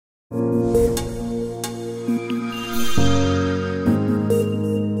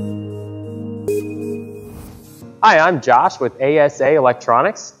Hi, I'm Josh with ASA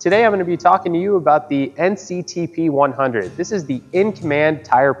Electronics. Today I'm going to be talking to you about the NCTP100. This is the iNCommand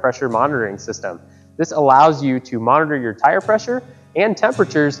tire pressure monitoring system. This allows you to monitor your tire pressure and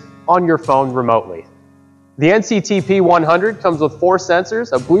temperatures on your phone remotely. The NCTP100 comes with 4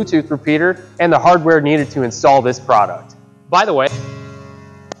 sensors, a Bluetooth repeater, and the hardware needed to install this product. By the way,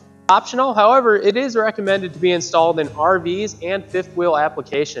 optional, however, it is recommended to be installed in RVs and fifth wheel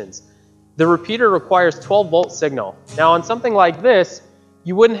applications. The repeater requires 12-volt signal. Now on something like this,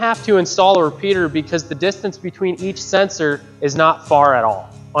 you wouldn't have to install a repeater because the distance between each sensor is not far at all.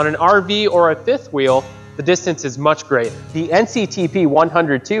 On an RV or a fifth wheel, the distance is much greater. The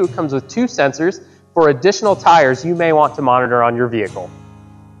NCTP100 comes with 2 sensors for additional tires you may want to monitor on your vehicle.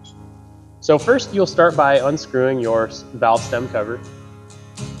 So first you'll start by unscrewing your valve stem cover.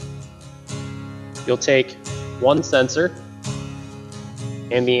 You'll take one sensor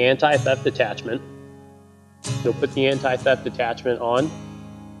and the anti-theft attachment. You'll put the anti-theft attachment on,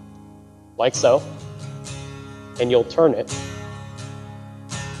 like so, and you'll turn it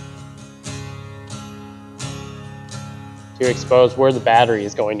to expose where the battery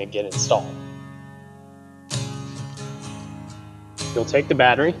is going to get installed. You'll take the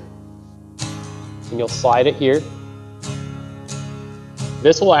battery and you'll slide it here.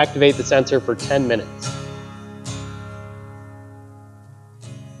 This will activate the sensor for 10 minutes.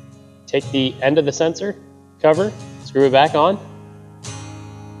 Take the end of the sensor cover, screw it back on.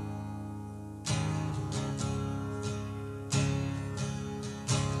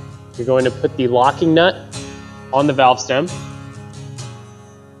 You're going to put the locking nut on the valve stem.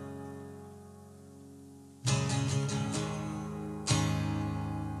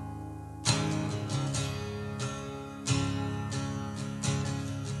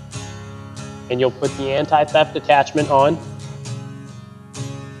 And you'll put the anti-theft attachment on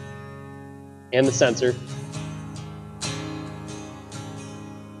and the sensor.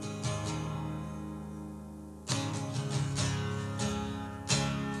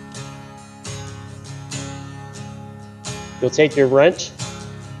 You'll take your wrench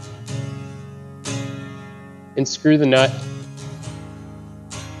and screw the nut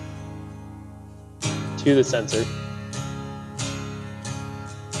to the sensor.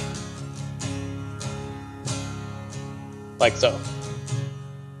 Like so.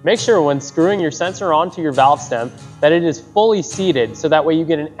 Make sure when screwing your sensor onto your valve stem that it is fully seated so that way you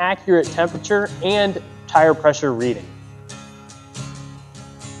get an accurate temperature and tire pressure reading.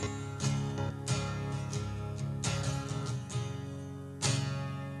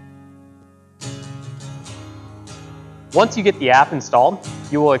 Once you get the app installed,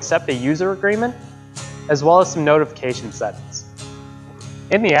 you will accept a user agreement as well as some notification settings.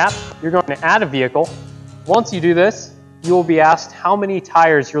 In the app, you're going to add a vehicle. Once you do this, you will be asked how many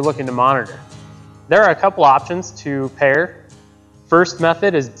tires you're looking to monitor. There are a couple options to pair. First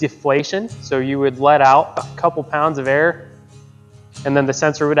method is deflation, so you would let out a couple pounds of air and then the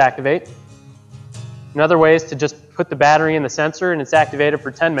sensor would activate. Another way is to just put the battery in the sensor and it's activated for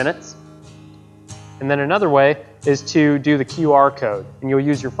 10 minutes. And then another way is to do the QR code, and you'll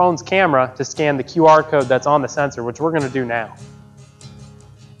use your phone's camera to scan the QR code that's on the sensor, which we're going to do now.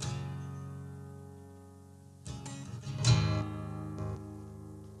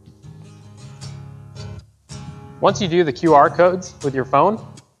 Once you do the QR codes with your phone,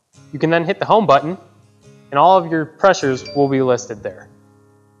 you can then hit the home button and all of your pressures will be listed there.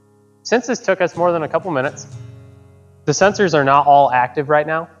 Since this took us more than a couple minutes, the sensors are not all active right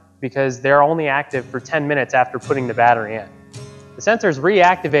now because they're only active for 10 minutes after putting the battery in. The sensors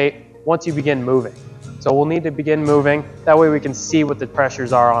reactivate once you begin moving. So we'll need to begin moving, that way we can see what the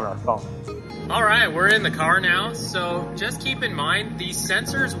pressures are on our phone. All right, we're in the car now, so just keep in mind these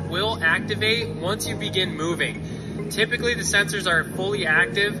sensors will activate once you begin moving. Typically the sensors are fully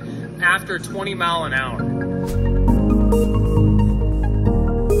active after 20 miles an hour.